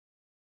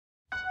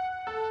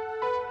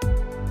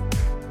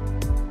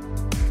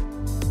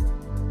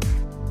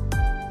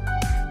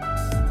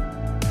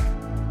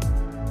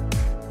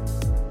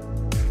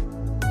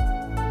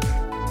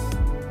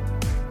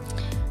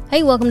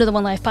Hey, welcome to the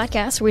One Life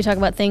Podcast, where we talk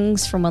about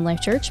things from One Life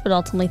Church, but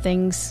ultimately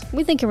things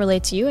we think can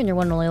relate to you in your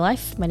one and only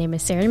life. My name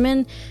is Sarah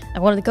Inman.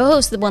 I'm one of the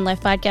co-hosts of the One Life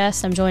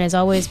Podcast. I'm joined, as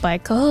always, by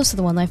co-host of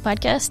the One Life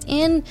Podcast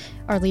and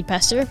our lead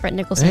pastor, Brett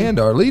Nicholson.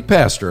 And our lead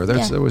pastor.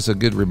 That was a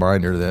good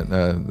reminder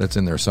that that's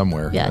in there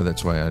somewhere. Yeah.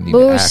 That's why I need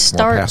to act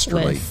more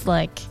pastorally.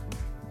 With,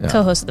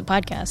 co-host of the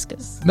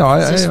podcast.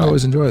 I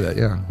always enjoy that,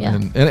 yeah.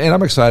 And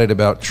I'm excited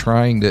about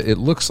trying to, it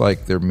looks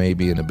like there may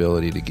be an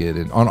ability to get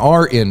it on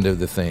our end of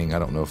the thing. I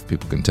don't know if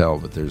people can tell,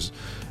 but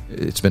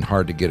it's been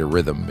hard to get a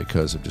rhythm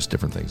because of just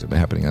different things that have been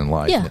happening in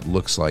life. Yeah. And it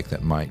looks like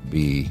that might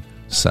be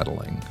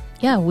settling.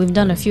 Yeah, we've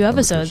done a few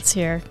episodes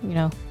here,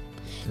 Yeah.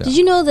 Did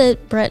you know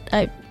that,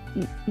 Brett,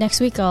 next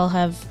week I'll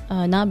have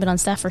not been on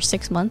staff for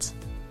 6 months?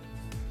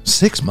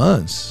 6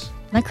 months?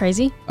 Isn't that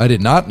crazy? I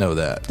did not know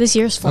that. This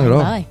year's flown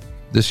by.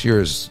 This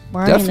year is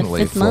We're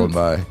definitely flown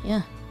by.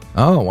 Yeah.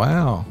 Oh,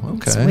 wow.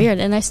 Okay. It's weird.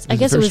 And I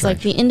guess it was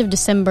like the end of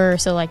December,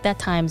 so like that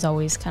time's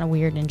always kind of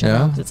weird in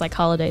general because it's like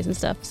holidays and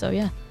stuff. So,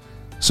 yeah.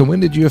 So when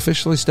did you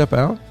officially step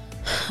out?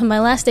 My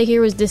last day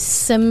here was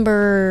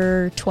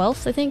December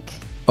 12th, I think.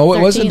 Oh, it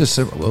 13th. was in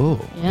December.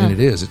 Oh, yeah. And it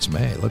is. It's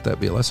May. Let that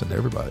be a lesson to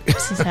everybody.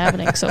 This is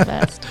happening so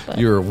fast. But.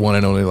 Your one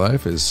and only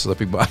life is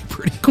slipping by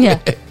pretty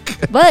quick. Yeah.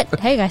 But,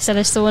 hey, I said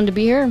I still wanted to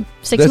be here.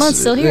 6 months,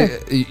 still here.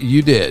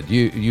 You did.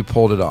 You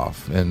pulled it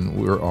off, and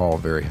we're all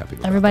very happy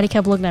with Everybody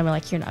kept looking at me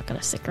like, you're not going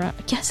to stick around.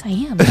 Yes, I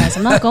am, guys.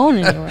 I'm not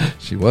going anywhere.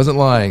 She wasn't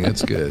lying.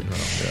 That's good.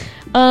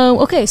 Oh,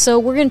 yeah. Okay, so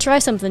we're going to try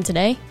something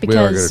today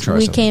because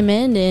we came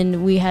in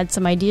and we had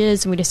some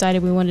ideas, and we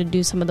decided we wanted to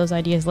do some of those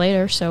ideas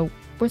later. So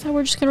we thought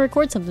we're just going to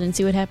record something and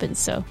see what happens.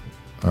 So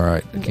all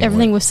right.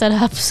 Everything was set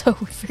up, so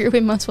we figured we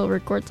might as well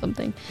record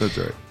something. That's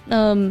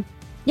right.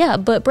 Yeah,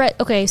 but Brett,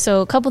 okay, so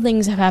a couple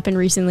things have happened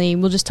recently.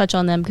 We'll just touch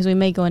on them because we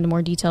may go into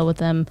more detail with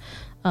them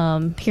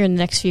here in the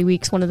next few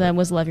weeks. One of them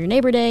was Love Your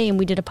Neighbor Day, and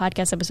we did a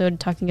podcast episode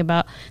talking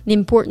about the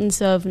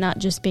importance of not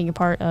just being a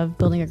part of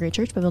building a great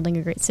church, but building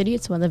a great city.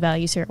 It's one of the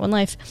values here at One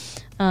Life.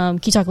 Can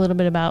you talk a little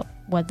bit about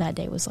what that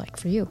day was like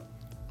for you?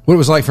 What it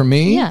was like for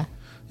me? Yeah.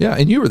 Yeah,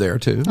 and you were there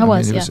too. I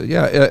was.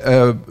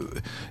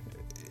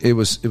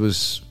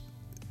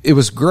 It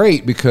was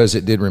great because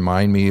it did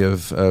remind me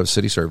of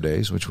City Serve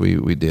Days, which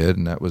we did,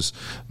 and that was.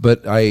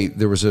 But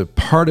there was a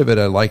part of it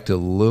I liked a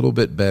little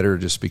bit better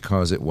just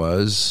because it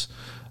was.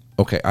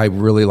 Okay, I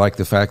really liked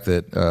the fact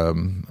that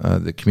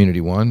the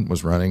Community One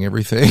was running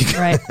everything.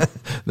 Right.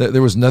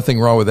 There was nothing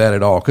wrong with that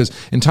at all. Because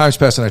in times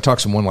past, and I talked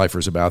to some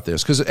One-Lifers about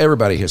this, because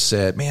everybody has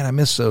said, man, I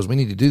miss those. We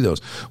need to do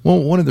those.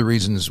 Well, one of the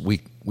reasons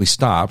we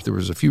stopped, there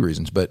was a few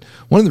reasons, but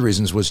one of the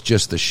reasons was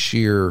just the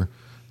sheer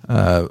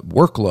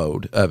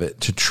workload of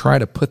it to try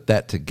to put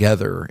that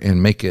together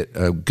and make it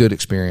a good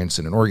experience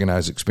and an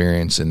organized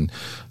experience, and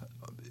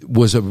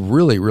was a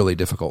really, really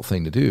difficult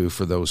thing to do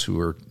for those who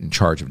were in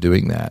charge of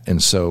doing that.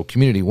 And so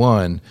Community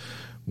One,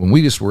 when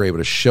we just were able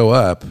to show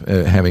up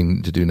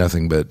having to do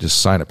nothing but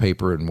just sign a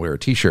paper and wear a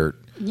T-shirt,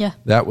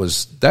 that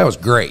was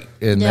great.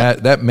 And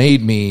that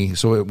made me,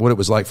 so what it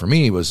was like for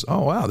me was,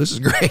 oh, wow, this is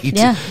great.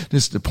 Yeah.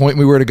 Just to point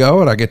me where to go,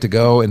 and I get to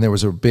go, and there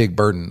was a big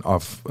burden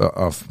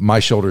off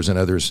my shoulders and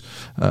others'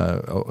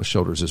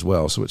 shoulders as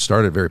well. So it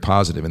started very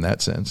positive in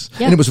that sense.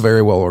 Yeah. And it was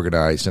very well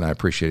organized, and I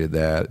appreciated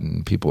that.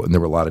 And there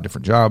were a lot of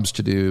different jobs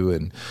to do,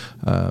 and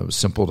it was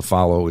simple to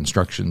follow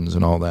instructions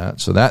and all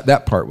that. So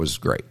that part was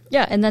great.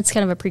 Yeah, and that's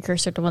kind of a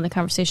precursor to one of the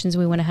conversations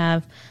we want to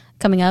have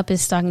coming up,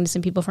 is talking to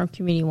some people from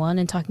Community One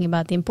and talking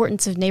about the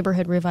importance of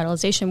neighborhood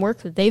revitalization work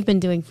that they've been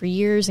doing for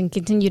years and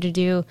continue to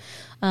do,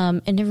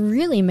 and have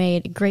really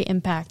made a great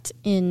impact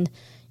in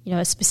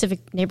a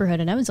specific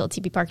neighborhood in Evansville,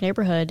 TP Park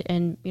neighborhood,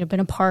 and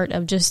been a part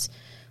of just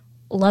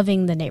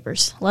loving the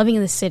neighbors, loving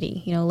the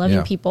city,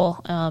 loving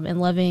people, and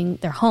loving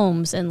their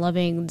homes and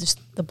loving just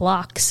the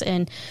blocks.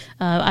 And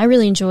I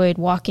really enjoyed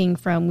walking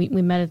from, we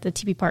met at the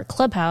TP Park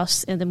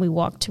Clubhouse, and then we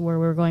walked to where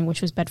we were going,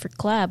 which was Bedford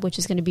Collab, which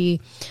is going to be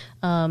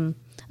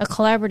a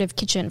collaborative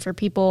kitchen for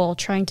people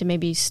trying to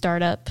maybe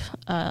start up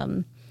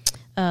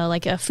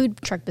like a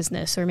food truck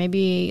business, or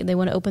maybe they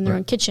want to open their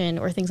own kitchen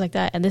or things like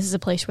that. And this is a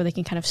place where they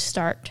can kind of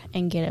start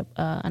and get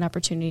an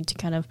opportunity to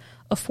kind of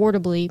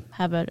affordably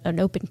have an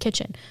open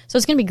kitchen. So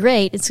it's going to be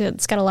great.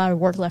 It's got a lot of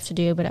work left to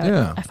do, but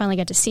I finally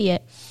got to see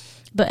it.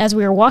 But as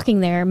we were walking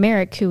there,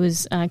 Merrick, who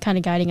was kind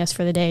of guiding us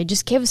for the day,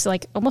 just gave us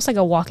almost like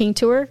a walking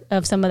tour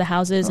of some of the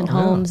houses and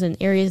homes and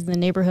areas in the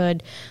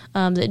neighborhood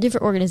that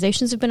different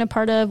organizations have been a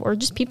part of, or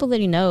just people that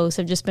he knows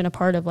have just been a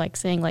part of,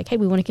 saying hey,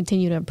 we want to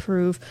continue to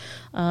improve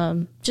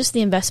just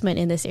the investment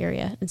in this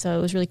area. And so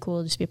it was really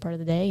cool to just be a part of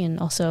the day, and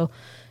also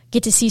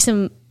get to see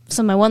some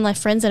of my One Life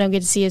friends that I don't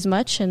get to see as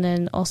much, and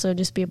then also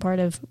just be a part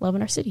of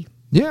loving our city.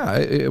 Yeah,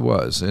 it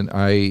was, and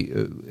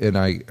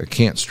I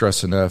can't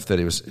stress enough that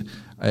it was.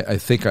 I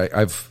think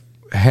I've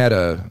had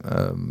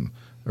a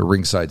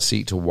ringside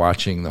seat to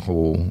watching the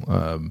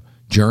whole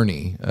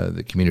journey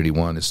that Community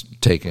One has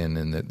taken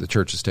and that the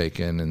church has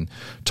taken, and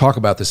talk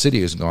about the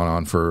city has gone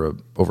on for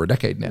over a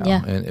decade now,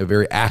 and a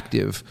very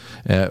active.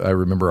 I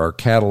remember our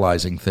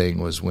catalyzing thing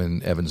was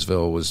when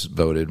Evansville was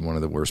voted one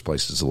of the worst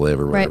places to live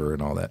or whatever,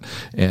 and all that,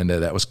 and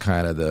that was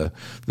kind of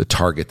the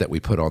target that we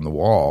put on the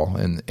wall,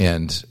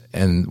 and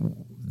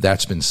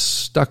that's been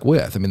stuck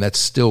with. I mean, that's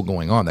still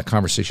going on. That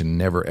conversation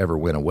never ever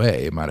went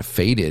away. It might have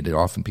faded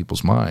off in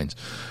people's minds,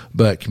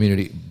 but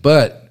Community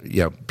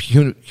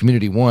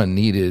One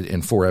needed,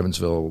 and for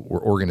Evansville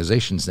were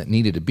organizations that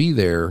needed to be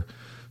there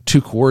to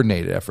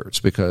coordinate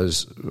efforts,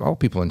 because all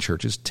people in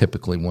churches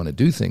typically want to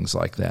do things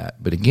like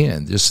that. But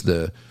again, just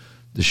the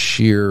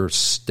sheer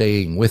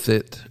staying with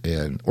it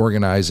and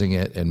organizing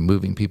it and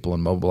moving people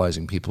and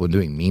mobilizing people and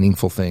doing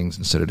meaningful things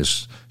instead of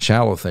just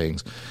shallow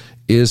things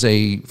is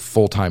a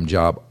full-time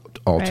job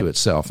all to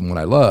itself. And what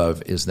I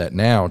love is that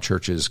now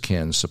churches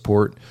can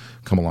support,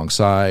 come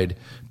alongside,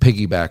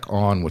 piggyback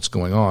on what's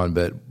going on.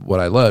 But what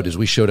I loved is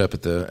we showed up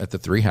at the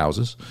three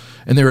houses,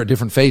 and they were at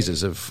different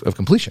phases of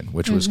completion,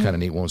 which was kind of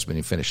neat. One was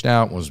being finished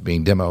out, one was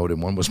being demoed,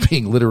 and one was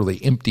being literally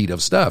emptied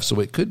of stuff, so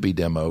it could be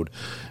demoed.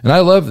 And I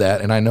love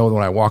that. And I know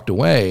when I walked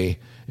away,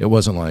 it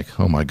wasn't like,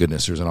 oh my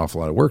goodness, there's an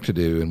awful lot of work to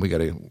do, and we got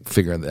to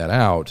figure that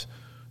out.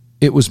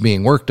 It was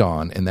being worked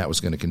on, and that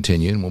was going to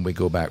continue. And when we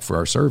go back for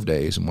our serve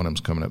days, and one of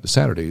them's coming up this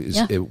Saturday,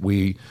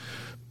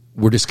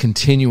 we're just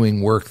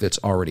continuing work that's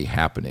already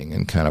happening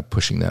and kind of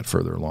pushing that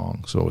further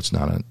along. So it's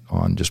not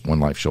on just One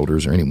Life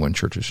shoulders or any one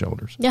church's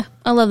shoulders. Yeah,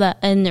 I love that.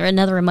 And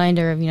another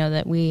reminder of,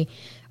 that we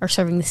are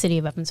serving the city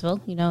of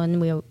Evansville,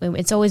 and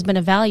it's always been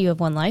a value of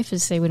One Life is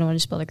to say we don't want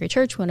to just build a great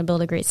church, we want to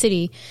build a great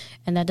city.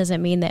 And that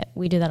doesn't mean that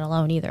we do that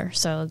alone either.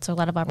 So it's a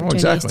lot of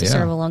opportunities to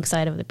serve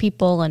alongside of the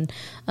people. And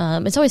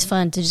it's always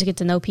fun to just get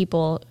to know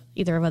people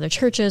either of other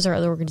churches or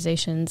other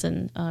organizations.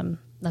 And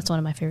that's one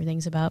of my favorite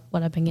things about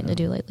what I've been getting to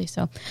do lately.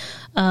 So,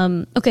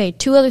 okay,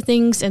 two other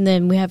things, and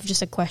then we have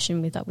just a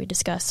question we thought we'd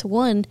discuss.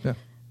 One,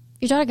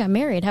 your daughter got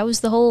married. How was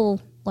the whole,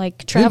 travel?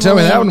 You didn't tell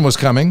me that one was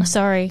coming.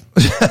 Sorry.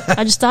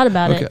 I just thought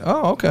about it.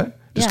 Oh, okay.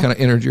 Just kind of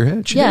entered your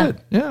head. She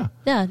did. Yeah.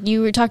 Yeah.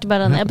 You talked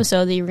about on the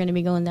episode that you were going to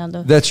be going down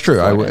to That's true.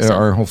 Florida,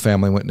 our whole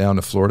family went down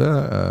to Florida.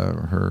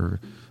 Her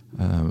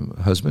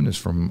husband is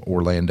from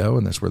Orlando,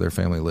 and that's where their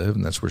family lived,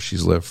 and that's where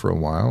she's lived for a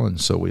while. And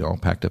so we all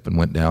packed up and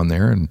went down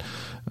there, and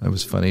it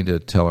was funny to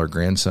tell our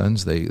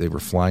grandsons they were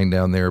flying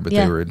down there, but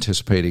they were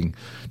anticipating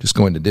just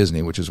going to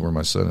Disney, which is where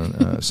my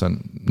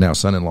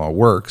son-in-law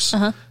works.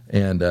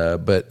 And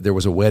but there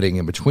was a wedding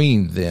in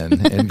between then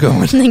and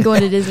going and then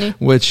going to Disney.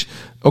 Which,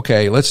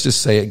 okay, let's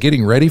just say it.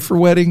 Getting ready for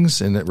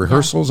weddings and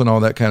rehearsals and all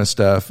that kind of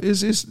stuff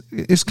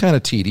is kind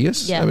of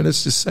tedious. Yeah. I mean,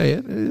 let's just say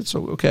it. It's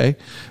okay.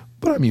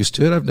 But I'm used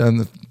to it. I've done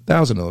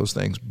 1,000 of those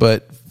things.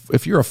 But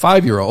if you're a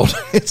 5-year-old,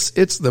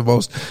 it's the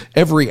most.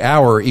 Every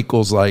hour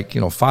equals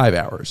 5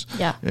 hours.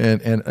 Yeah.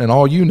 And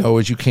all you know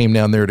is you came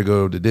down there to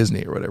go to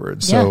Disney or whatever.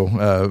 And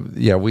so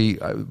we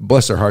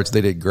bless their hearts.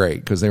 They did great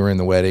because they were in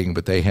the wedding,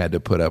 but they had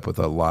to put up with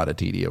a lot of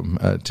tedium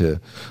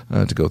to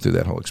go through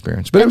that whole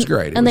experience. But it was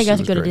great. They got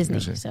to go to Disney.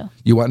 So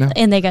you what now?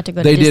 And they got to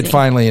go. They did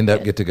finally end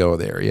up get to go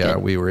there. Yeah,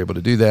 we were able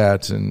to do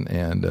that,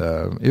 and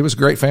it was a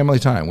great family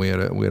time. We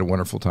had a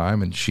wonderful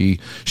time, and she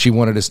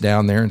wanted us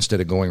down there instead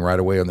of going right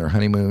away on their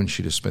honeymoon.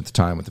 She just spent the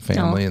time with the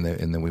family, and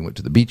then we went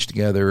to the beach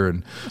together,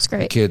 and that's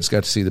great. The kids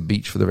got to see the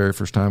beach for the very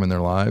first time in their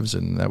lives,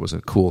 and that was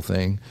a cool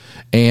thing.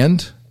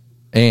 And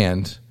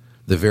the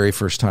very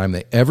first time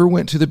they ever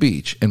went to the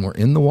beach and were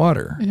in the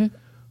water,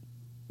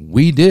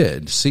 we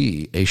did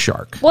see a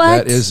shark.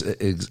 What?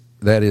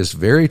 That is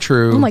very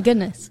true. Oh, my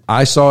goodness.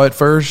 I saw it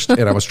first,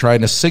 and I was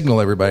trying to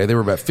signal everybody. They were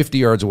about 50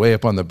 yards away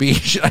up on the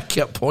beach. I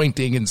kept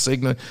pointing and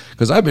signaling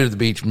because I've been at the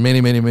beach many,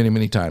 many, many,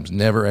 many times.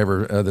 Never,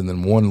 ever, other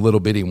than one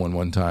little bitty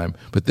one time.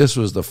 But this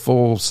was the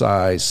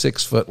full-size,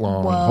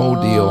 6-foot-long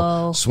whole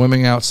deal,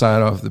 swimming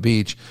outside off the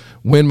beach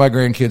when my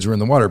grandkids were in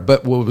the water.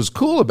 But what was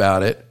cool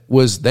about it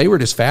was they were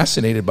just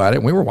fascinated by it,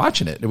 and we were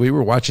watching it. We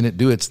were watching it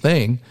do its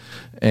thing.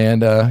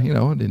 And, it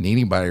didn't eat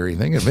anybody or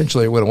anything.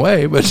 Eventually it went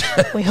away, but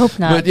we hope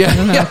not. But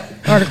yeah.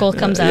 Article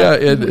comes out.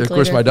 Yeah. And of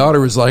course my daughter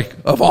was like,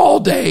 of all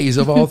days,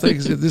 of all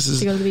things, this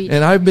is,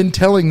 and I've been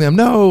telling them,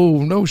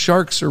 no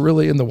sharks are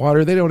really in the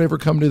water. They don't ever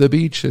come to the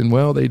beach. And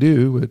well, they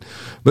do,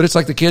 but it's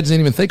like the kids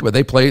didn't even think about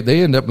it.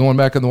 They end up going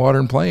back in the water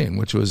and playing,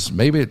 which was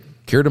maybe it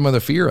cured them of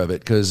the fear of it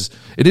because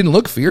it didn't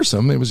look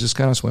fearsome. It was just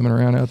kind of swimming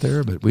around out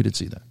there, but we did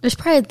see that. There's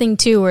probably a thing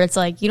too, where it's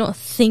like, you don't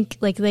think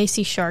they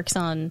see sharks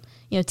on,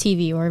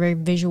 TV or a very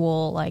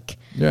visual,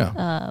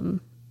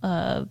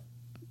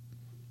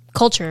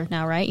 culture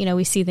now, right?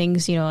 We see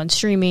things, on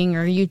streaming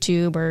or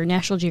YouTube or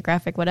National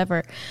Geographic,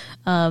 whatever.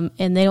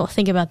 And they don't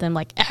think about them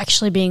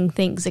actually being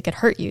things that could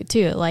hurt you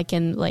too.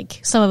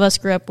 Some of us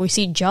grew up, we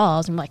see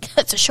Jaws and we're like,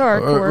 that's a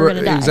shark, we're going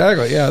to die.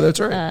 Exactly. Yeah, that's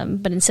right.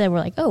 But instead we're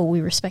like, oh,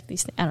 we respect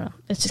these things. I don't know.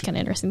 It's just kind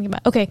of interesting to think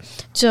about. Okay.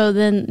 So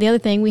then the other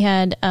thing, we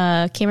had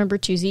Cameron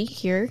Bertuzzi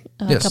here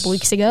a couple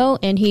weeks ago,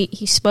 and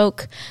he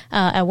spoke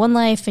at One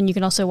Life, and you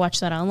can also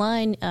watch that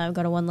online.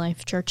 Go to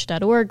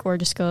onelifechurch.org or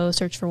just go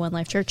search for One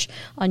Life Church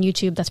on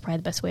YouTube. That's probably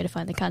the best way to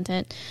find the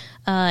content.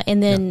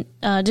 And then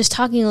just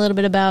talking a little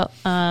bit about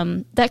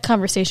that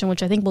conversation,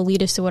 which I think will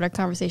lead us to what our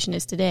conversation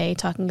is today,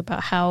 talking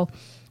about how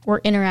we're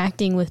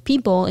interacting with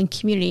people in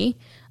community.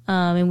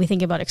 And we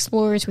think about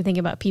explorers, we think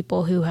about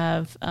people who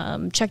have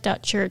checked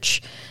out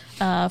church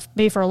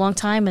maybe for a long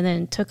time and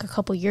then took a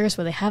couple years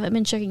where they haven't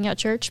been checking out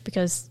church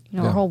because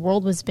our whole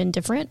world has been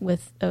different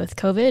with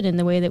COVID and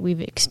the way that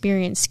we've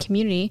experienced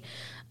community.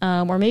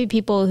 Or maybe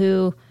people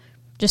who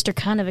just are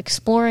kind of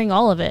exploring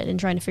all of it and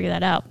trying to figure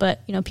that out.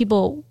 But,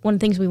 people, one of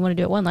the things we want to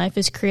do at One Life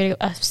is create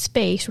a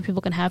space where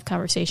people can have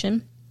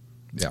conversation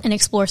and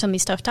explore some of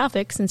these tough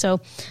topics. And so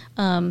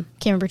Cameron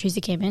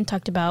Bertuzzi came in,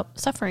 talked about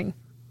suffering.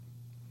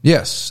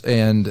 Yes,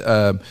 and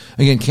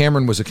again,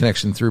 Cameron was a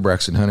connection through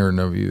Braxton Hunter. I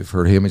know you've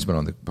heard of him; he's been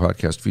on the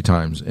podcast a few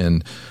times,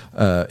 and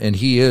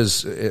he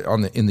is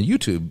in the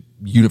YouTube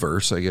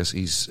universe. I guess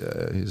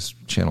his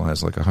channel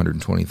has like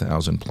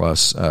 120,000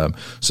 plus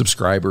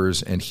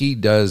subscribers, and he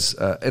does.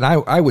 And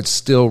I would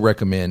still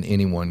recommend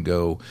anyone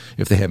go,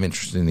 if they have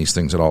interest in these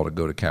things at all, to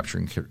go to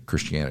Capturing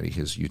Christianity,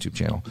 his YouTube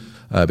channel,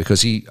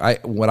 because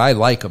what I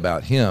like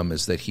about him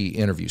is that he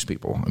interviews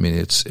people. I mean,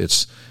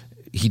 it's.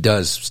 He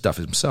does stuff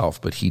himself,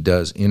 but he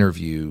does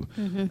interview,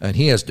 and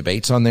he has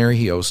debates on there.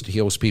 He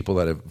hosts people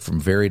that have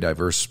from very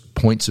diverse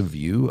points of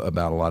view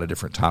about a lot of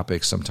different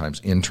topics, sometimes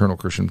internal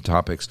Christian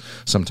topics,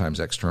 sometimes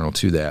external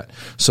to that.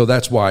 So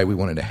that's why we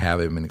wanted to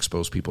have him and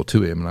expose people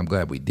to him, and I'm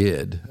glad we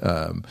did.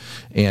 And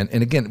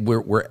again,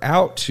 we're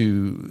out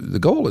to, the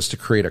goal is to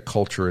create a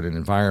culture and an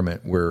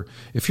environment where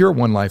if you're a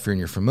One Lifer and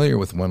you're familiar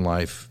with One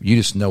Life, you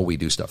just know we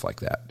do stuff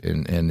like that,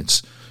 and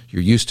it's.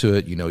 You're used to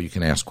it. You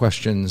can ask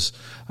questions.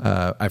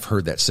 I've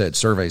heard that said.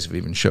 Surveys have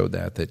even showed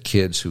that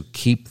kids who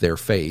keep their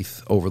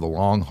faith over the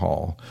long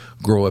haul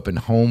grow up in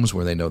homes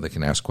where they know they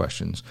can ask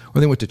questions, or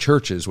they went to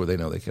churches where they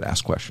know they could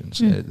ask questions.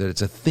 That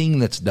it's a thing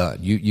that's done.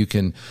 You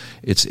can.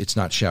 It's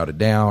not shouted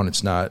down.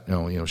 It's not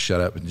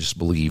shut up and just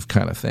believe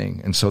kind of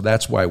thing. And so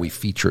that's why we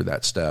feature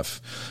that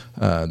stuff.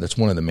 That's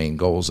one of the main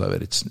goals of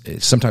it.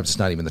 Sometimes it's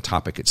not even the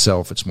topic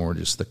itself. It's more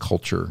just the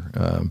culture.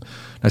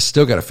 I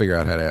still got to figure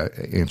out how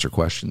to answer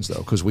questions, though,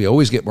 because we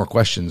always get more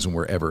questions than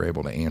we're ever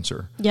able to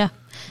answer. Yeah.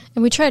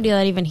 And we try to do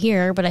that even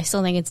here, but I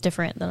still think it's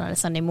different than on a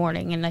Sunday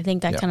morning. And I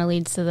think that kind of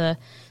leads to the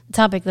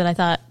topic that I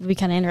thought would be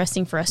kind of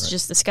interesting for us to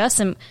just discuss.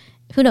 And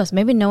who knows,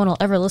 maybe no one will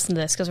ever listen to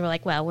this because we're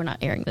like, wow, we're not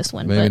airing this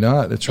one. Maybe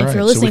not. That's right. If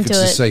you're listening so we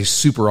could just say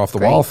super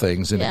off-the-wall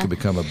things, and it could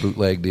become a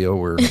bootleg deal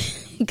where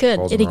it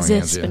could. It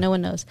exists, but no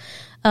one knows.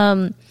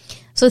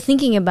 So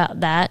thinking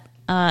about that,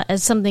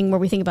 as something where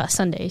we think about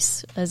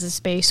Sundays as a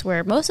space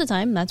where most of the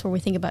time that's where we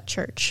think about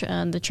church,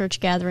 the church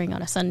gathering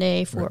on a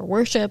Sunday for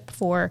worship,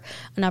 for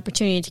an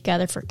opportunity to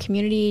gather for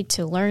community,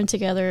 to learn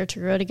together, to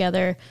grow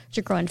together,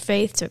 to grow in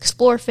faith, to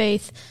explore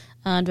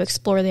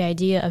the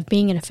idea of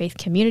being in a faith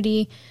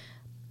community.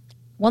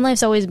 One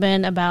Life's always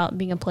been about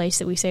being a place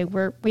that we say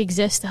we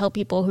exist to help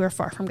people who are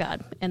far from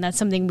God. And that's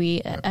something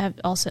we have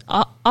also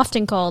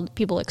often called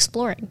people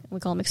exploring.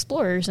 We call them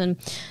explorers. And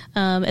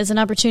as an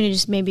opportunity to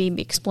just maybe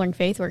be exploring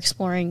faith or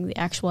exploring the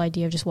actual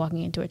idea of just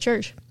walking into a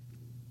church.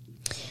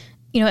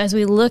 As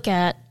we look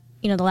at,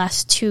 the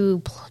last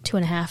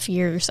 2.5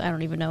 years, I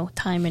don't even know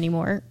time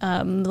anymore,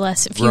 the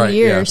last few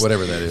years. Yeah,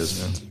 whatever that is.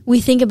 Yeah.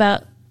 We think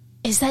about,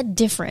 is that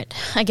different?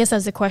 I guess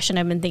that's the question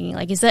I've been thinking.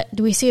 Like,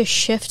 do we see a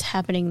shift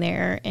happening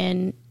there?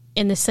 And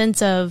in the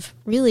sense of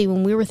really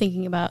when we were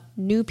thinking about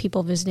new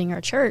people visiting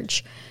our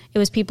church, it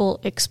was people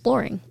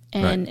exploring.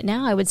 And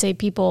now I would say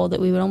people that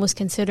we would almost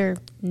consider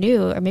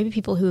new, or maybe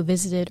people who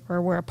visited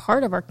or were a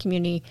part of our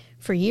community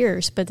for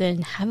years, but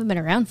then haven't been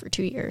around for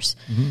 2 years.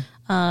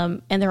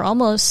 And they're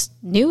almost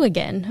new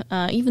again,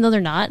 even though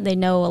they're not. They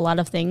know a lot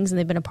of things and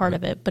they've been a part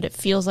of it, but it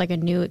feels like a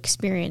new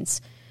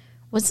experience.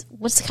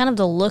 What's kind of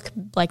the look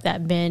like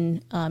that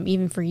been,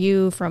 even for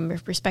you from your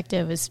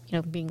perspective as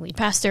being lead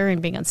pastor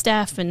and being on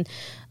staff, and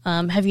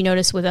have you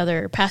noticed with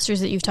other pastors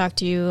that you've talked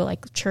to,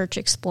 like church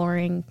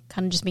exploring,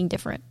 kind of just being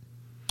different?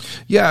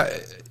 Yeah,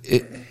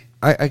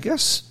 I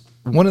guess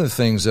one of the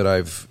things that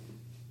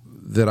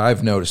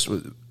I've noticed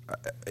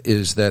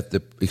is that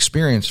the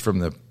experience from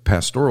the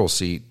pastoral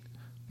seat,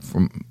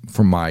 from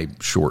my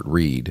short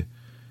read,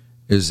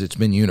 is it's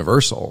been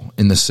universal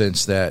in the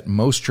sense that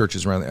most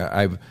churches around.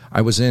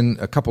 I was in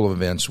a couple of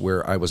events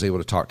where I was able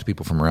to talk to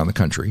people from around the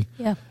country.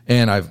 Yeah,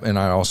 and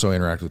I also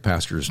interact with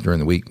pastors during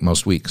the week,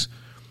 most weeks.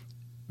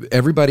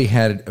 Everybody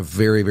had a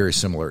very, very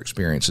similar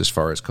experience as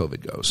far as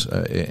COVID goes,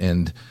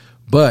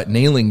 but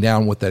nailing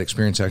down what that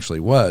experience actually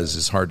was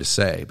is hard to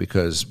say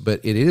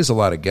but it is a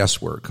lot of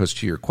guesswork. Because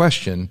to your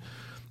question,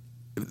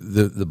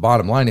 the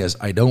bottom line is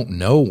I don't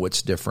know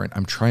what's different.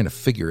 I'm trying to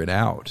figure it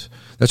out.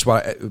 That's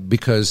why,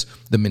 because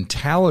the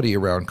mentality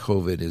around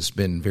COVID has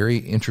been very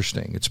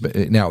interesting.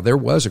 Now there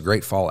was a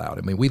great fallout.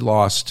 I mean, we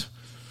lost,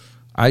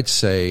 I'd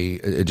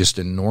say, just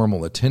in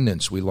normal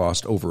attendance, we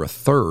lost over a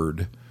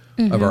third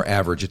of our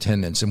average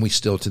attendance, and we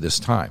still to this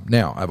time.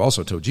 Now, I've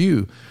also told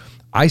you,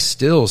 I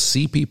still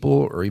see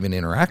people or even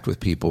interact with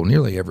people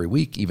nearly every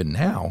week, even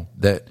now,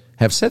 that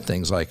have said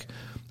things like,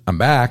 I'm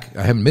back,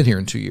 I haven't been here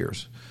in 2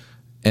 years.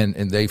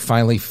 and they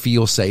finally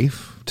feel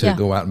safe to Yeah.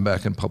 go out and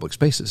back in public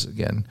spaces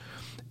again.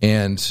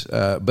 And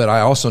but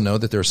I also know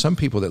that there are some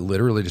people that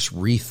literally just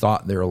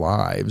rethought their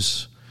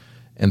lives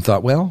and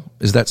thought, well,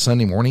 is that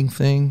Sunday morning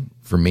thing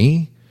for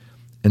me?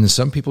 And then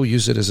some people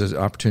use it as an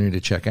opportunity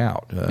to check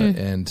out.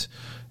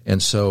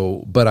 And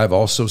so, but I've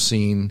also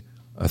seen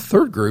a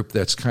third group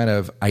that's kind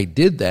of, I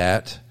did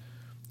that,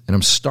 and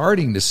I'm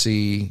starting to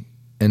see,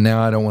 and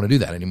now I don't want to do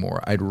that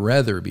anymore. I'd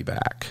rather be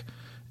back.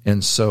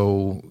 And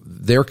so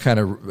they're kind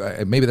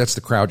of, maybe that's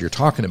the crowd you're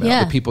talking about,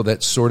 Yeah. the people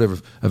that sort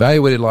of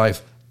evaluated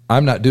life.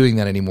 I'm not doing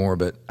that anymore,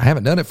 but I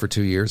haven't done it for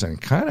 2 years, and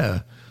I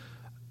kind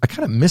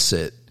of miss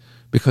it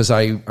because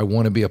I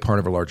want to be a part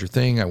of a larger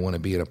thing. I want to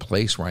be in a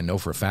place where I know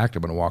for a fact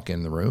I'm going to walk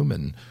in the room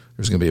and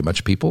there's going to be a bunch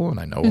of people, and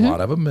I know a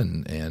lot of them,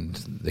 and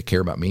they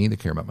care about me, they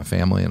care about my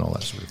family, and all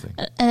that sort of thing.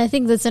 And I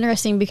think that's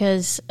interesting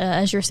because,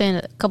 as you were saying,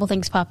 a couple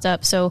things popped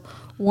up. So,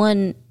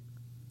 one,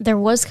 there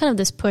was kind of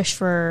this push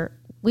for,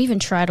 we even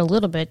tried a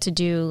little bit to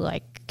do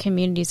like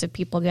communities of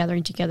people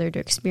gathering together to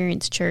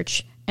experience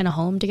church in a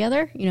home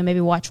together. You know, maybe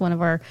watch one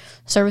of our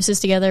services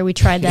together. We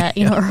tried that,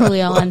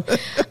 early on.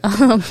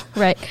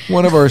 Right.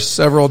 One of our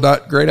several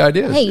not great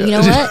ideas. Hey, you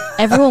know what?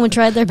 Everyone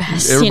tried their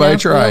best. Everybody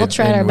tried. We all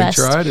tried our best.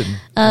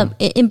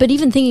 But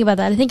even thinking about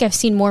that, I think I've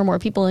seen more and more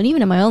people, and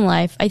even in my own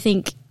life, I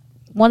think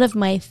one of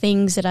my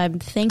things that I'm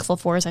thankful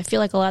for is I feel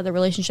like a lot of the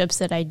relationships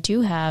that I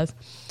do have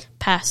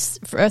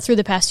through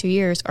the past 2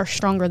 years are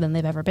stronger than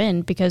they've ever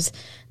been, because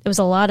there was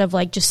a lot of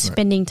like just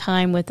spending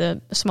time with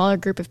a smaller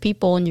group of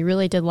people, and you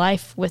really did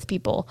life with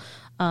people.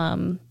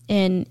 And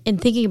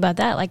thinking about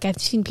that, like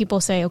I've seen people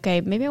say, okay,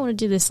 maybe I want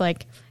to do this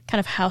like kind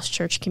of house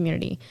church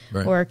community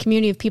or a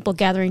community of people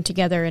gathering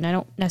together. And I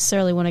don't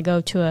necessarily want to go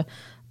to a,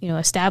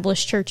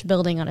 established church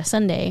building on a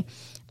Sunday.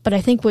 But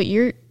I think what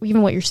you're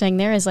saying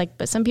there is like,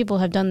 but some people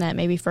have done that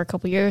maybe for a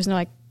couple of years, and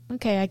they're like,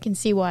 okay, I can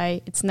see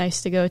why it's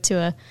nice to go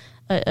to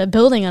a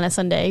building on a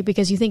Sunday,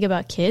 because you think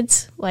about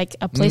kids, like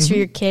a place for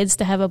your kids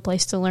to have a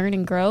place to learn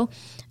and grow,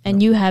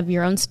 and you have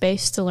your own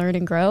space to learn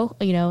and grow,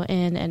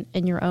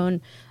 and your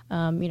own,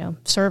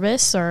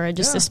 service, or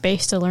just a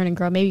space to learn and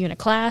grow, maybe in a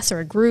class or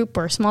a group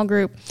or a small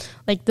group.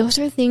 Like those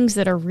are things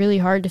that are really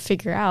hard to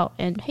figure out.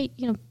 And hey,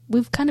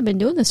 we've kind of been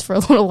doing this for a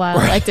little while.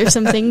 Like there's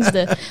some things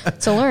to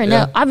learn.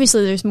 Now,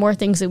 obviously there's more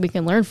things that we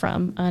can learn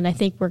from. And I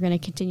think we're going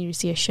to continue to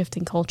see a shift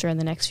in culture in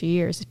the next few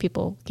years as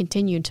people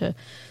continue to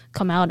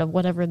come out of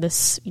whatever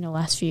this,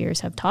 last few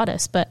years have taught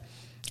us. But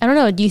I don't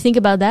know. Do you think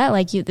about that?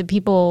 Like the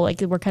people,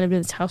 like we're kind of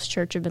doing this house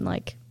church, have been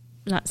like,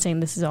 not saying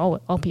this is all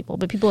people,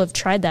 but people have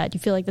tried that. Do you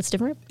feel like that's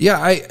different? Yeah,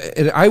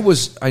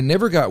 I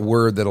never got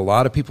word that a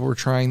lot of people were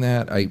trying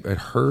that. I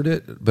heard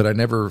it, but I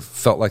never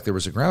felt like there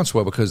was a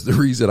groundswell, because the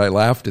reason I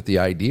laughed at the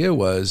idea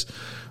was,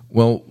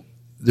 well,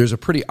 there's a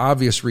pretty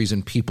obvious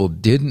reason people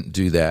didn't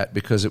do that,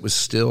 because it was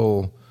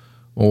still,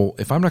 well,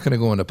 if I'm not going to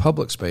go into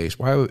public space,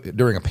 why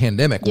during a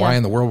pandemic, why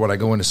in the world would I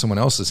go into someone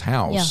else's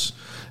house?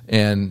 Yeah.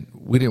 And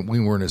we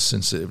weren't as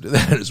sensitive to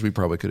that as we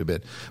probably could have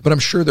been. But I'm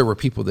sure there were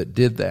people that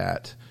did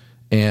that.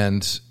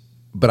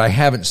 But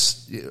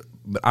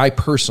I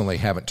personally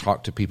haven't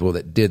talked to people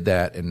that did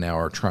that and now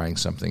are trying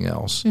something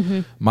else.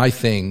 Mm-hmm. My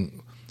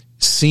thing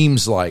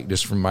seems like,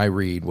 just from my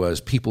read,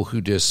 was people who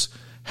just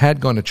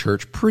had gone to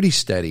church pretty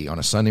steady on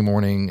a Sunday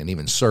morning and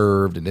even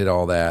served and did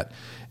all that,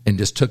 and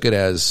just took it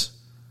as,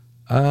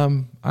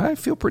 I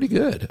feel pretty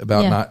good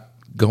about not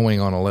going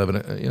on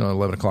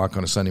 11 o'clock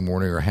on a Sunday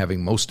morning, or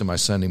having most of my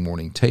Sunday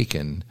morning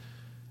taken.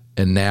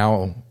 And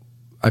now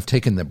I've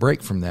taken the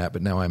break from that,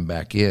 but now I'm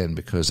back in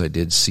because I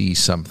did see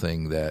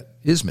something that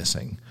is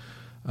missing.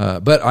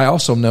 But I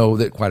also know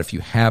that quite a few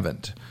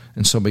haven't.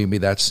 And so maybe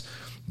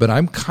but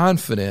I'm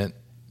confident.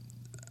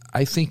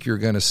 I think you're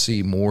going to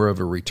see more of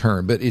a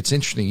return. But it's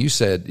interesting. You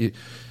said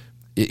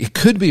it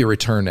could be a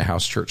return to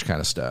house church kind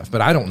of stuff,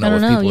 but I don't know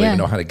if people even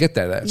know how to get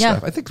that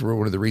stuff. I think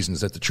one of the reasons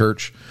that the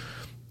church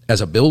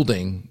as a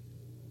building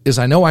is,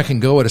 I know I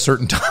can go at a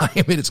certain time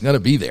and it's going to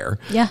be there,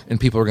 and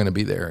people are going to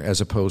be there, as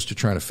opposed to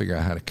trying to figure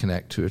out how to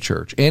connect to a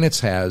church. And it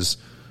has,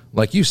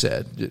 like you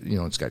said,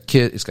 it's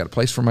got a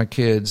place for my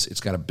kids.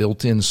 It's got a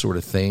built-in sort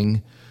of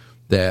thing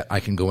that I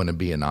can go in and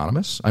be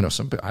anonymous. I know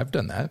I've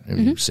done that.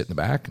 You sit in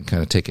the back and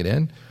kind of take it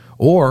in,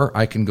 or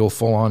I can go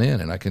full on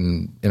in and I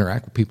can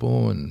interact with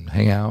people and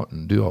hang out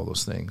and do all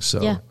those things.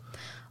 So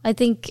I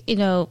think,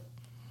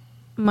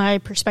 my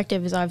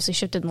perspective has obviously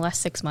shifted in the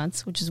last 6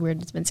 months, which is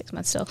weird. It's been 6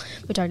 months still.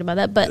 We talked about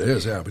that, but it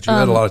is, but you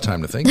had a lot of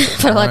time to think.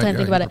 Had a lot of time to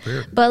think about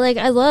it. But like,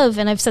 I love,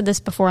 and I've said this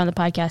before on the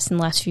podcast in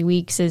the last few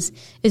weeks, is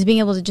being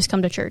able to just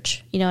come to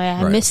church.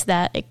 I miss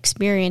that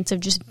experience of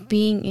just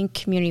being in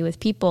community with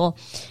people,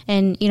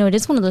 and it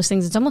is one of those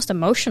things. It's almost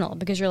emotional,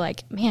 because you're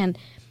like, man,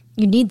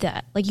 you need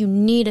that. Like, you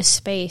need a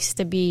space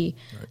to be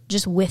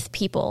just with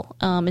people.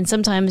 And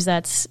sometimes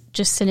that's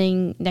just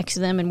sitting next to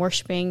them and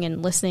worshiping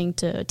and listening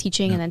to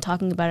teaching and then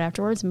talking about it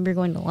afterwards. Maybe you're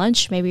going to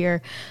lunch. Maybe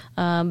you're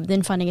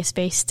then finding a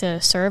space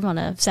to serve on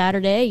a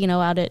Saturday,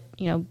 out at,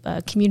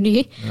 a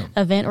community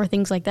event or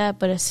things like that.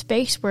 But a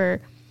space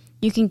where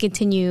you can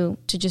continue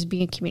to just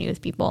be in community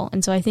with people.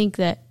 And so I think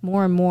that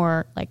more and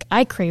more, like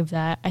I crave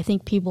that. I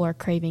think people are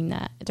craving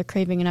that. They're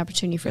craving an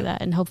opportunity for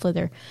that. And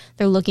hopefully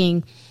they're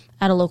looking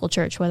at a local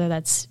church, whether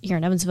that's here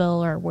in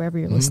Evansville or wherever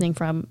you're listening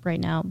from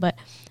right now. But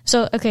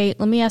so, okay,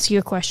 let me ask you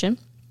a question.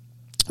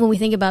 When we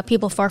think about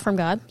people far from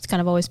God, it's kind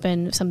of always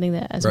been something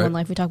that as One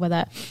Life, we talk about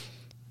that.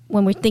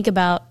 When we think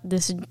about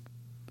this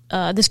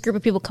group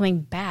of people coming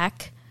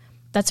back,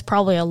 that's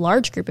probably a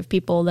large group of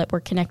people that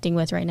we're connecting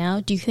with right now.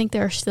 Do you think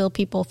there are still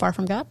people far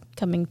from God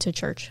coming to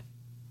church?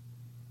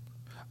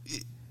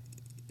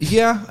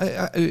 Yeah,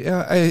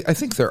 I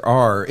think there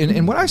are.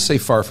 And when I say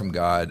far from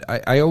God,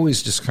 I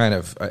always just kind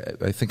of,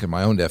 I think in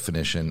my own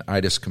definition,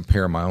 I just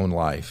compare my own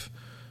life,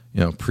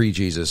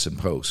 pre-Jesus and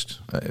post.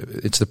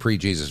 It's the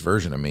pre-Jesus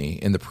version of me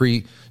and the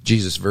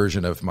pre-Jesus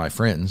version of my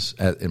friends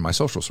in my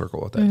social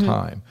circle at that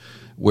time,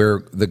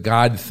 where the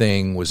God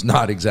thing was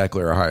not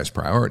exactly our highest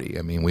priority.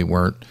 I mean, we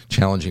weren't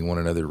challenging one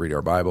another to read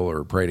our Bible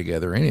or pray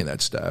together or any of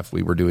that stuff.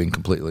 We were doing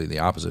completely the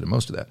opposite of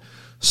most of that.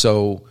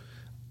 So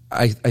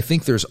I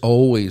think there's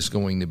always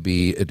going to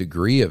be a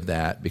degree of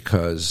that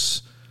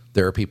because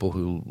there are people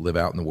who live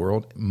out in the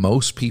world.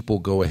 Most people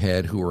go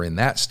ahead who are in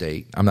that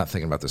state. I'm not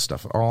thinking about this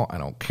stuff at all. I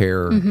don't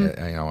care.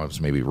 I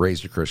was maybe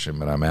raised a Christian,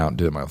 but I'm out and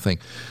doing my own thing.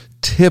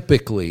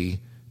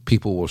 Typically,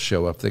 people will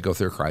show up. They go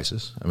through a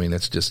crisis. I mean,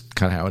 that's just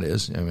kind of how it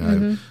is. I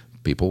mean,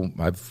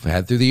 I've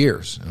had through the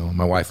years.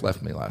 My wife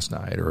left me last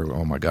night, or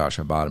oh my gosh,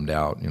 I bottomed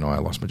out. I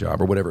lost my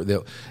job, or whatever.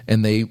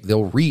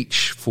 They'll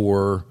reach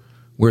for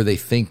where they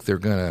think they're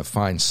going to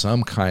find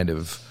some kind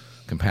of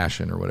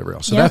compassion or whatever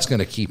else. So that's going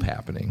to keep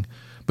happening.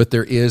 But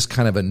there is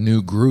kind of a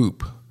new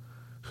group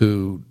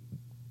who,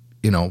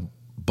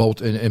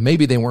 bolt, and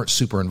maybe they weren't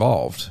super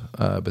involved,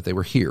 but they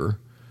were here.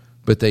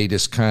 But they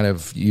just kind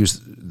of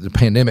used, the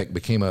pandemic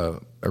became a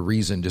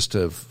reason just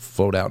to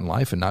float out in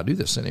life and not do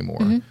this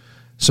anymore.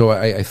 So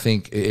I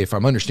think, if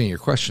I'm understanding your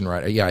question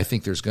right, I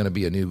think there's going to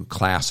be a new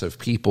class of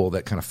people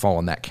that kind of fall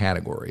in that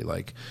category.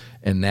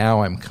 And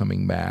now I'm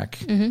coming back,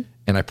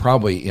 and I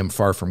probably am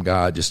far from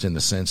God just in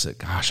the sense that,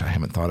 gosh, I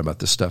haven't thought about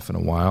this stuff in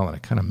a while, and I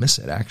kind of miss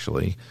it,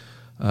 actually.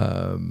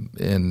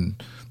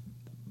 And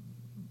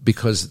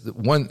because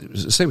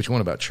say what you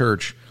want about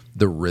church,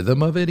 the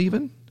rhythm of it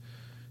even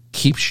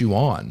keeps you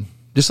on,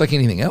 just like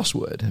anything else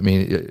would. I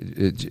mean,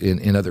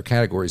 in other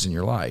categories in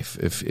your life,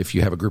 if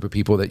you have a group of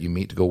people that you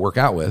meet to go work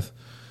out with,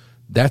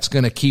 that's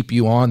going to keep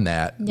you on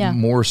that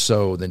more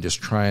so than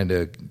just trying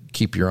to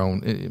keep your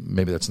own.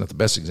 Maybe that's not the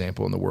best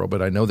example in the world,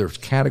 but I know there's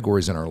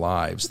categories in our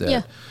lives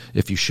that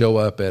if you show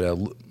up at a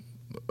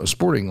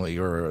sporting league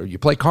or you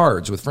play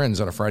cards with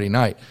friends on a Friday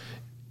night,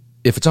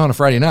 if it's on a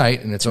Friday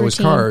night and it's always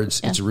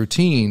cards, it's a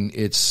routine.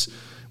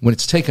 When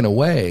it's taken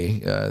away,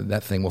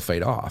 that thing will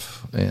fade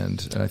off.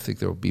 And I think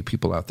there will be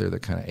people out there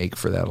that kind of ache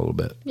for that a little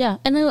bit. Yeah,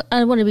 and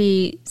I want to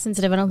be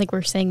sensitive. I don't think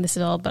we're saying this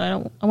at all, but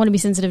I want to be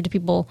sensitive to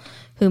people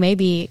who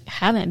maybe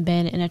haven't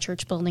been in a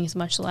church building as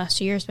much the last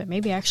 2 years, but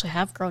maybe actually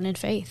have grown in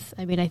faith.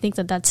 I mean, I think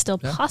that that's still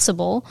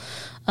possible,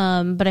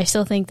 but I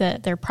still think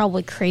that they're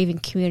probably craving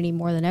community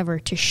more than ever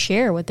to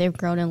share what they've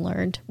grown and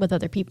learned with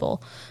other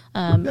people.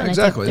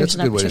 Exactly. That's a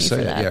good way to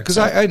say it. Yeah, because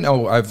I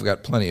know I've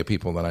got plenty of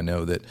people that I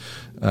know that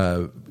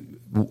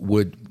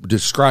would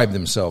describe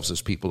themselves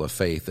as people of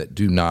faith that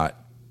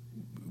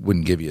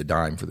wouldn't give you a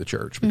dime for the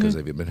church because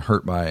they've been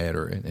hurt by it,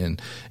 and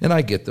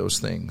I get those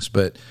things,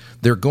 but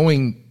they're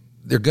going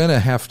to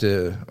have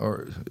to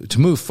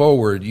move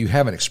forward. You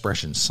have an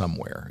expression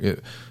somewhere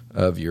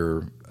of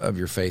your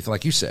faith,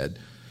 like you said.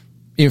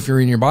 If you're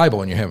in your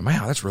Bible and you have,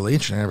 wow, that's really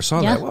interesting, I never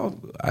saw that. Well,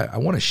 I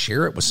want to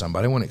share it with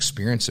somebody. I want to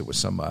experience it with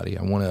somebody.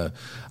 I want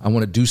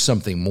to do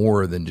something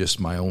more than just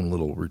my own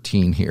little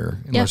routine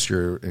here, unless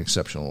you're an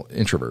exceptional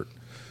introvert.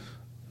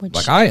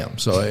 Like I am.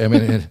 So, I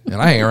mean, and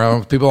I hang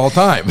around with people all the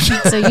time.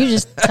 So you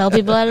just tell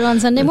people about it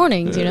on Sunday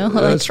mornings,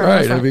 That's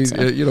right. I mean,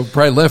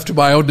 probably left to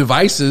my own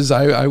devices,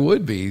 I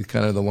would be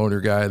kind of the loner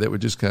guy that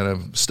would just kind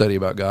of study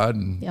about God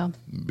and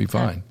be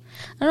fine.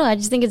 I don't know. I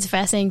just think it's a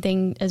fascinating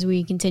thing as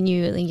we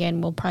continue.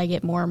 Again, we'll probably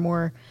get more and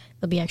more.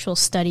 There'll be actual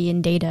study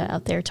and data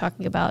out there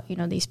talking about,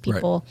 these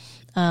people.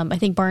 Right. I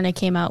think Barna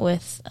came out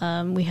with,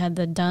 we had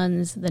the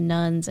duns, the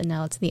nuns, and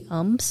now it's the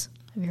ums.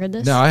 Have you heard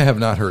this? No, I have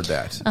not heard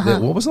that.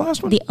 What was the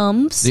last one? The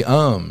ums. The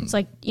ums. It's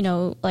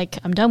like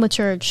I'm done with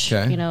church.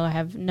 Okay. I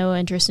have no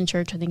interest in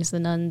church. I think it's the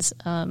nuns,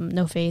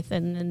 no faith.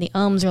 And then the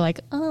ums are like,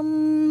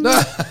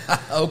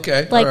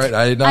 Okay. Like, all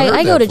right.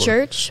 I go to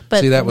church, but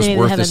see, that was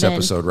worth this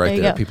episode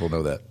right there. People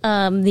know that.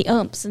 The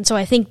ums. And so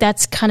I think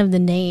that's kind of the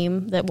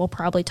name that we'll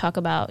probably talk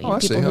about.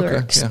 People who are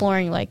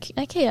exploring are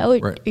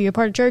you a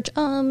part of church?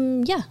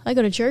 Yeah, I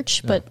go to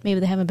church, but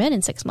maybe they haven't been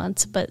in 6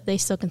 months, but they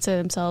still consider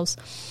themselves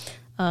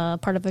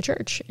part of a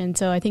church. And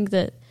so I think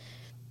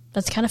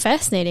that's kind of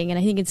fascinating, and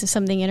I think it's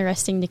something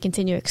interesting to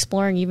continue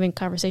exploring, even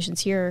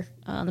conversations here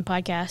on the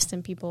podcast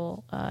and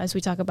people as we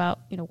talk about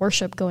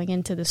worship going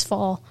into this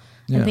fall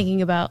and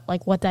thinking about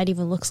what that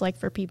even looks like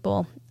for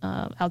people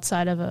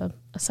outside of a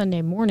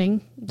Sunday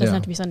morning. It doesn't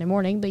have to be Sunday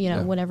morning, but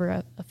whenever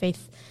a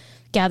faith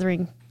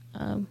gathering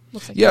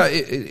looks like. Yeah,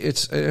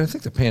 it's. I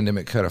think the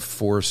pandemic kind of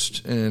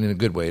forced, and in a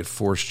good way, it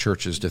forced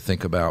churches to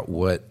think about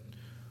what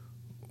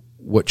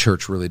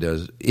church really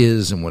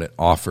is and what it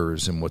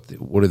offers and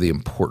what are the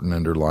important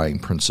underlying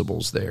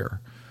principles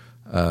there.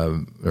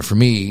 For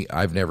me,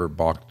 I've never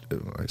balked.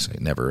 I say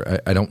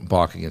never. I don't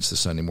balk against the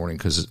Sunday morning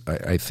because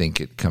I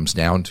think it comes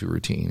down to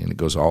routine, and it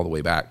goes all the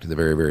way back to the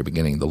very, very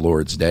beginning. The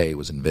Lord's Day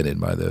was invented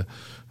by the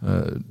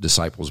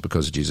disciples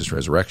because of Jesus'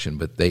 resurrection,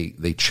 but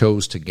they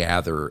chose to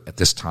gather at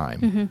this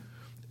time,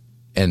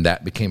 and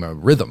that became a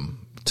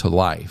rhythm to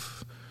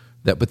life.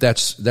 But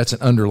that's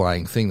an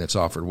underlying thing that's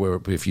offered. Where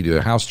if you do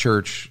a house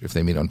church, if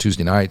they meet on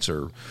Tuesday nights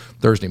or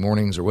Thursday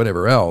mornings or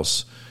whatever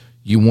else,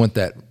 you want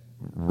that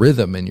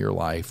rhythm in your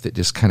life that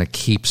just kind of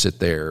keeps it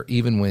there,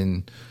 even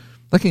when,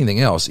 like anything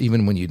else,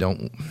 even when you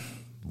don't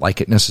like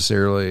it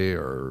necessarily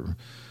or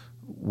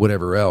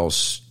whatever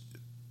else,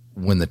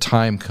 when the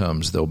time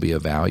comes, there'll be a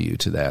value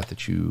to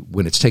that you,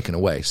 when it's taken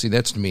away. See,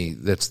 that's, to me,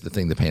 that's the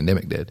thing the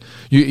pandemic did.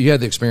 You had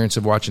the experience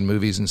of watching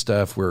movies and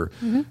stuff where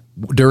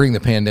during the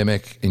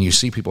pandemic, and you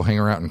see people hang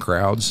around in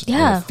crowds,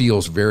 and it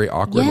feels very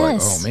awkward, like,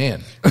 oh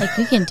man. Like,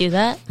 we can do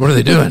that. What are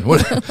they doing?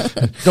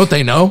 Don't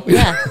they know?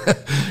 Yeah.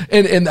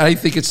 And I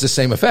think it's the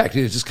same effect.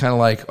 It's just kind of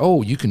like,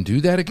 oh, you can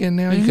do that again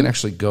now? You can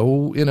actually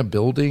go in a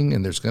building,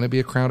 and there's going to be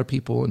a crowd of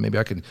people, and maybe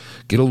I can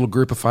get a little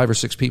group of 5 or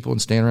 6 people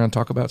and stand around and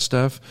talk about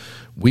stuff.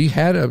 We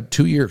had a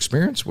 2-year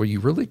experience where you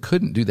really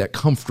couldn't do that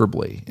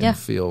comfortably and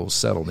feel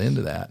settled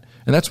into that.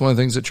 And that's one of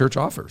the things that church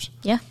offers.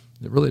 Yeah.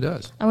 It really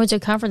does. I went to a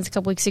conference a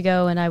couple weeks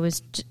ago, and I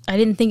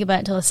didn't think about it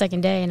until the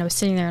second day, and I was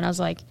sitting there, and I was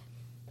like,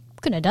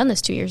 couldn't have done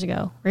this 2 years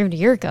ago or even a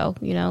year ago.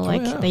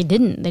 They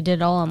didn't. They did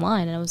it all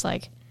online, and I was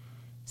like,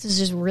 this is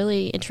just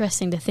really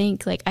interesting to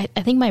think. Like, I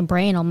think my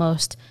brain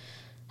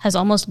has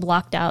almost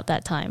blocked out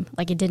that time.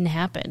 Like, it didn't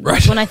happen.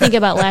 Right. Like, when I think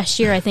about last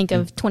year, I think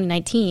of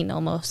 2019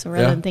 almost,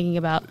 rather than thinking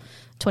about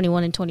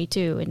 21 and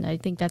 22. And I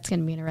think that's going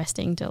to be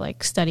interesting to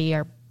like study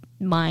our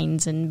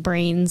minds and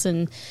brains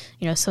and,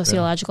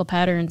 sociological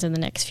patterns in the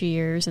next few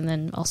years, and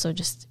then also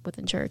just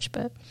within church.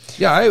 But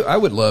I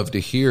would love to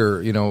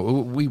hear,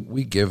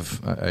 we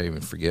give, I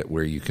even forget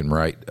where you can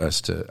write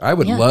us to. I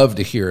would love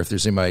to hear if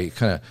there's anybody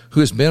kind of who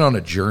has been on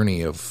a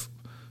journey of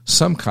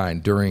some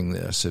kind during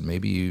this, and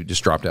maybe you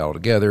just dropped out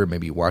altogether,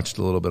 maybe you watched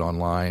a little bit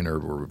online or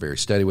were very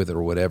steady with it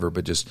or whatever,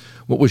 but just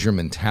what was your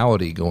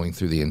mentality going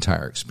through the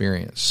entire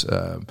experience?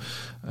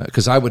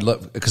 Because I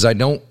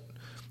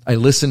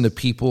listen to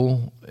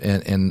people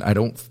and I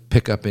don't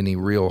pick up any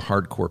real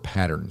hardcore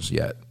patterns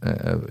yet.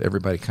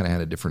 Everybody kind of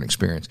had a different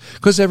experience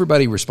because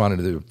everybody responded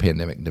to the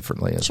pandemic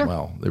differently as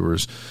well. There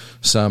was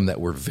some that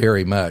were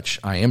very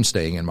much, I am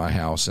staying in my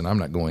house and I'm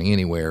not going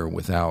anywhere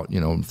without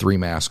 3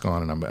 masks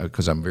on, and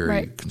because I'm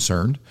very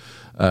concerned.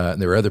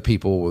 There were other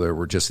people that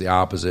were just the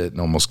opposite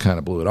and almost kind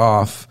of blew it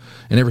off,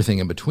 and everything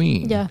in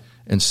between. Yeah.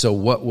 And so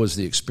what was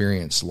the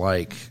experience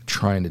like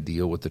trying to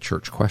deal with the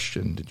church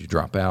question? Did you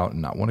drop out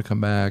and not want to come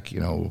back?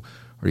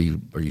 Are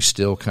you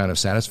still kind of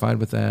satisfied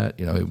with that?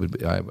 I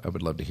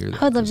would love to hear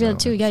that. I would love to hear that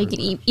too. Yeah, you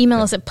can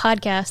email us at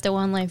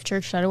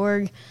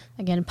podcast@onelifechurch.org.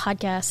 Again,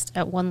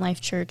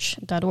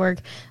 podcast@onelifechurch.org.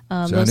 So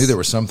I knew there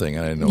was something.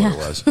 I didn't know what it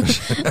was.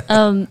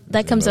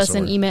 That comes to us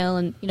in email,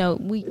 and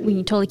we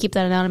can totally keep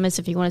that anonymous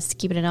if you want us to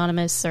keep it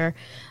anonymous. Or,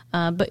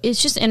 but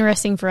it's just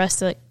interesting for us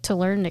to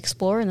learn and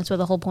explore, and that's what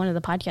the whole point of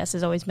the podcast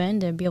has always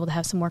been, to be able to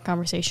have some more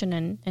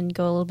conversation and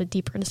go a little bit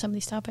deeper into some of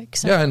these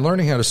topics. So. Yeah, and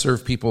learning how to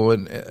serve people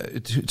and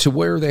to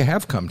where they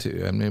have come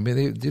to. I mean,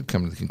 maybe they did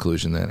come to the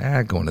conclusion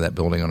that going to that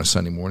building on a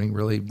Sunday morning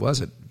really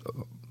wasn't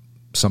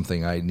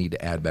something I need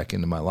to add back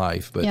into my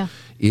life. But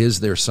is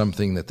there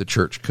something that the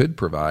church could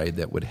provide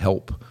that would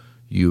help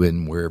you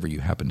in wherever you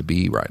happen to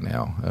be right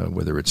now,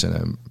 whether it's in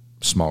a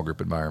small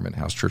group environment,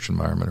 house church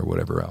environment, or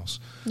whatever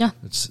else? Yeah.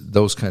 It's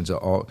those kinds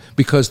of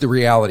because the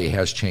reality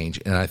has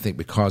changed. And I think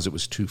because it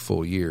was 2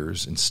 full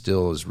years and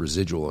still is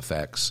residual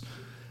effects,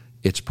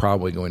 it's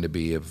probably going to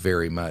be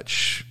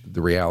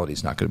the reality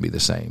is not going to be the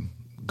same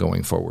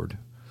going forward.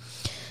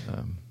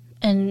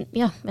 And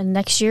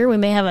next year we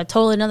may have a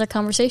totally another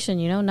conversation,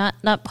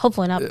 not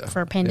hopefully not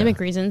for pandemic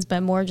reasons,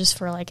 but more just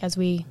for like as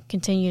we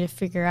continue to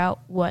figure out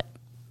what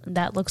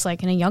that looks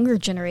like in a younger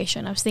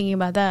generation. I was thinking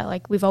about that.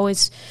 Like, we've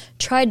always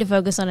tried to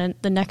focus on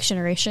the next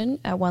generation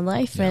at One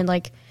Life, and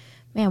like,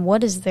 man,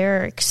 what is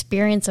their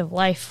experience of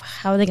life?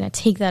 How are they going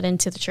to take that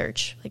into the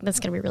church? Like, that's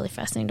going to be really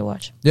fascinating to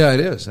watch. Yeah, it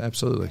is,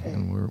 absolutely.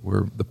 And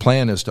the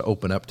plan is to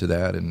open up to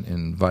that and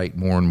invite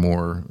more and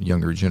more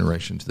younger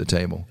generation to the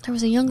table. There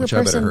was a younger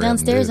person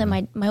downstairs at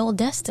my old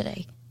desk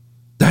today.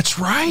 That's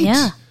right.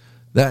 Yeah.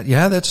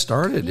 That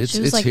started.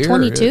 It's like here.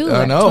 22.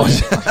 I know.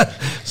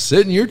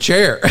 Sit in your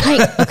chair.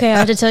 Okay, I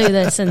have to tell you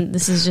this, and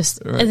this is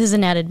just this is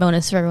an added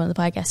bonus for everyone on the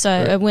podcast. So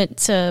I went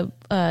to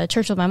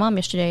church with my mom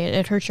yesterday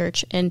at her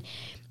church, and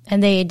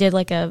they did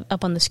like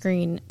up on the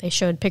screen, they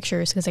showed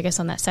pictures, because I guess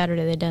on that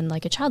Saturday they'd done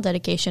like a child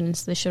dedication, and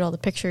so they showed all the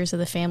pictures of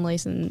the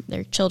families and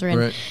their children.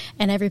 Right.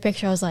 And every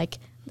picture I was like,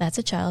 That's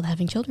a child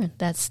having children.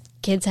 That's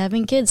kids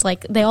having kids.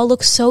 Like, they all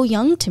look so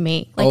young to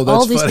me. Like, that's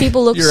all these funny.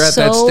 people look You're at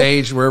so that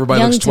stage where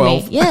everybody young looks to me.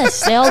 12.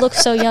 Yes, they all look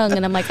so young.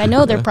 And I'm like, I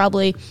know they're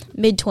probably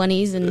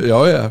mid-20s. And,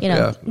 Oh, yeah, you know,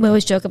 yeah. we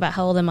always joke about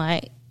how old am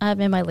I? I'm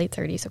in my late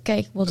 30s,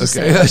 okay? We'll just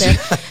Okay. say it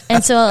there.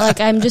 And so,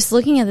 like, I'm just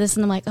looking at this,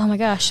 and I'm like, oh, my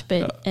gosh.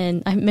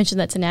 And I mentioned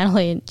that to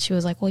Natalie, and she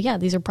was like, well, yeah,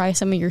 these are probably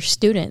some of your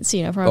students,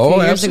 you know, from a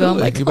few years ago. I'm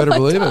like, you better oh, my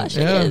believe gosh,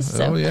 it. Yeah. is.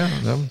 So, Oh, yeah.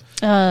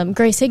 No.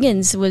 Grace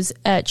Higgins was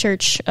at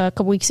church a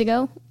couple weeks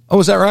ago. Oh,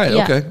 is that right?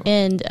 Yeah. Okay.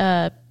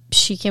 And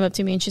she came up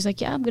to me, and she's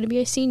like, yeah, I'm going to be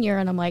a senior.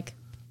 And I'm like,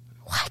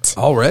 what?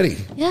 Already.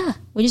 Yeah.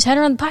 We just had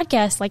her on the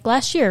podcast like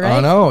last year, right? I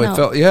know. No. It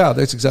felt, yeah,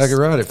 that's exactly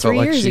right. It felt 3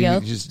 like years she ago.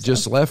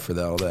 just left for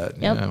all that.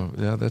 Yep. You know?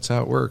 Yeah, that's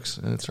how it works.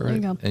 That's right.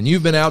 you go. And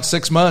you've been out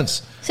 6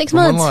 months. 6 from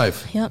months. One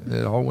Life. Yep.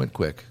 It all went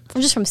quick.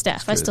 I'm just from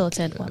staff. I still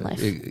attend One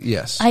Life.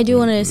 Yes. I do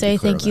want We to be say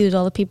clear thank on you that. to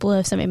all the people who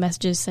have sent me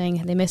messages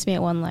saying they miss me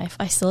at One Life.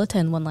 I still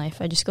attend One Life.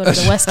 I just go to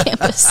the West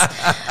Campus.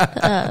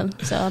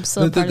 So I'm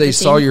still part of They the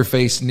saw team. your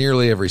face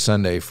nearly every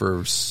Sunday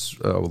for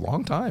a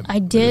long time. I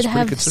It did was pretty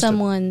have consistent.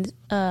 someone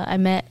I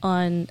met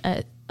on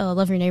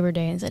Love Your Neighbor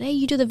Day and said, hey,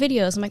 you do the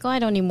videos. I'm like, oh, I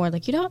don't anymore.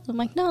 Like, you don't? I'm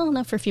like, no,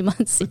 not for a few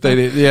months. They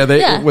did,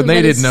 yeah. When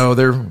they but didn't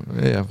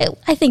it's- know,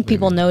 I think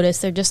people notice.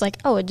 They're just like,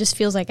 oh, it just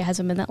feels like it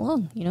hasn't been that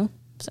long, you know?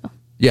 So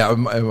Yeah,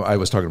 I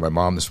was talking to my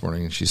mom this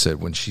morning, and she said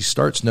when she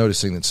starts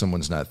noticing that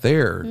someone's not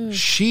there,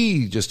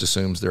 she just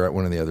assumes they're at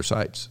one of the other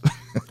sites.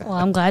 well,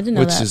 I'm glad to know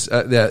Which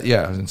that. is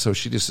yeah, and so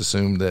she just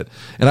assumed that,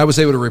 and I was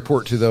able to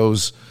report to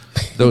those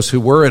who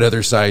were at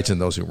other sites and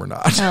those who were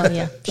not. Oh,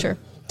 yeah, sure.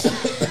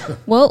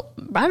 Well,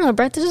 I don't know,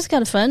 Brett, this was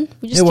kind of fun.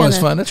 We just It was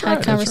kinda fun. That's had right,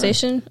 that's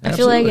conversation. right. I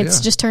feel like Absolutely, it's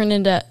yeah. just turned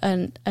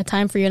into a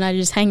time for you and I to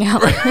just hang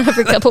out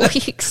every couple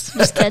weeks,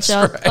 just catch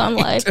up on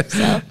life.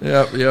 So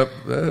Yep.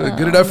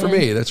 Good enough for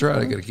me. That's right.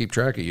 I got to keep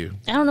track of you.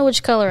 I don't know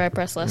which color I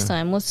pressed last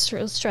time. Let's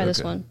try this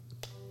Okay. one.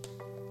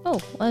 Oh,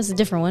 well, that's a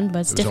different one, but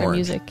it's was different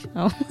orange. music.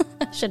 Oh,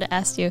 I should have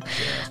asked you.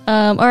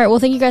 All right. Well,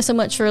 thank you guys so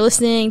much for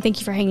listening. Thank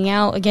you for hanging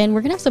out. Again,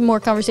 we're going to have some more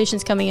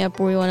conversations coming up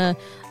where we want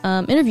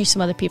to interview some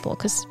other people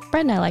because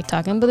Brett and I like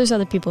talking, but there's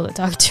other people to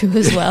talk to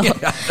as well. Yeah,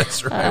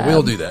 that's right.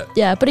 We'll do that.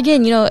 Yeah, but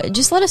again,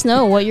 just let us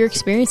know what your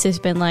experience has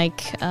been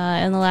like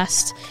in the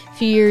last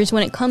few years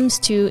when it comes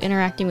to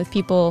interacting with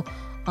people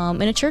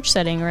in a church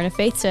setting or in a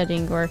faith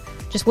setting, or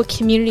just what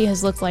community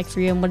has looked like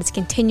for you and what it's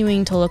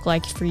continuing to look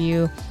like for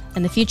you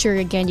in the future.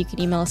 Again, you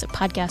can email us at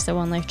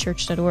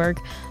podcast@onelifechurch.org.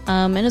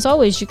 And as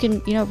always, you can,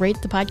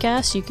 rate the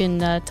podcast. You can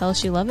tell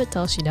us you love it,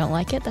 tell us you don't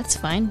like it. That's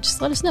fine.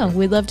 Just let us know.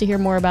 We'd love to hear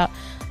more about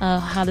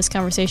how this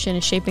conversation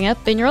is shaping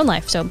up in your own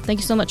life. So thank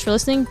you so much for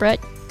listening. Brett,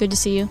 good to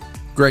see you.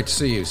 Great to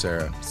see you,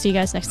 Sarah. See you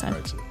guys next time. All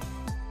right, so-